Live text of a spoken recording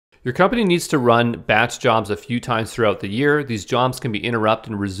Your company needs to run batch jobs a few times throughout the year. These jobs can be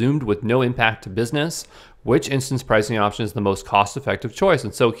interrupted and resumed with no impact to business. Which instance pricing option is the most cost-effective choice?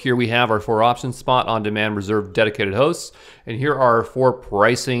 And so here we have our 4 options: spot, on-demand, reserved, dedicated hosts. And here are our 4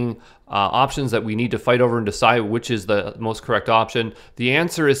 pricing options that we need to fight over and decide which is the most correct option. The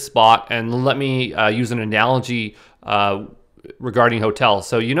answer is spot, and let me use an analogy regarding hotels.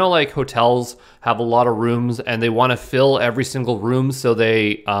 So like hotels have a lot of rooms and they want to fill every single room, so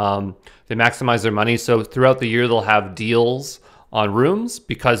they maximize their money. So throughout the year they'll have deals on rooms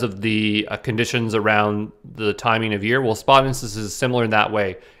because of the conditions around the timing of year. Well, spot instances is similar in that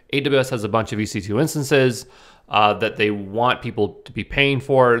way. AWS has a bunch of EC2 instances that they want people to be paying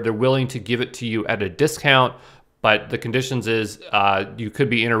for. They're willing to give it to you at a discount, but the conditions is you could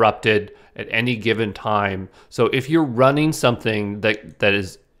be interrupted at any given time. So if you're running something that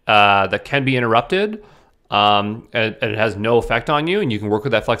can be interrupted and it has no effect on you, and you can work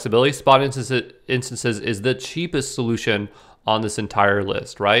with that flexibility, spot instances is the cheapest solution on this entire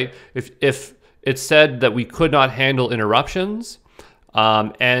list, right? If it said that we could not handle interruptions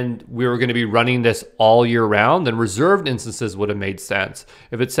and we were going to be running this all year round, then reserved instances would have made sense.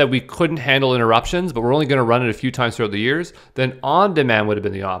 If it said we couldn't handle interruptions, but we're only going to run it a few times throughout the years, then on-demand would have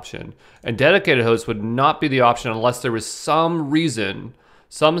been the option. And dedicated hosts would not be the option unless there was some reason,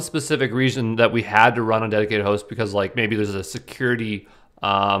 some specific reason that we had to run on dedicated hosts, because like maybe there's a security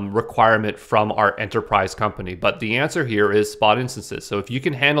requirement from our enterprise company. But the answer here is spot instances. So if you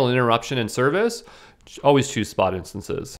can handle interruption in service, always choose spot instances.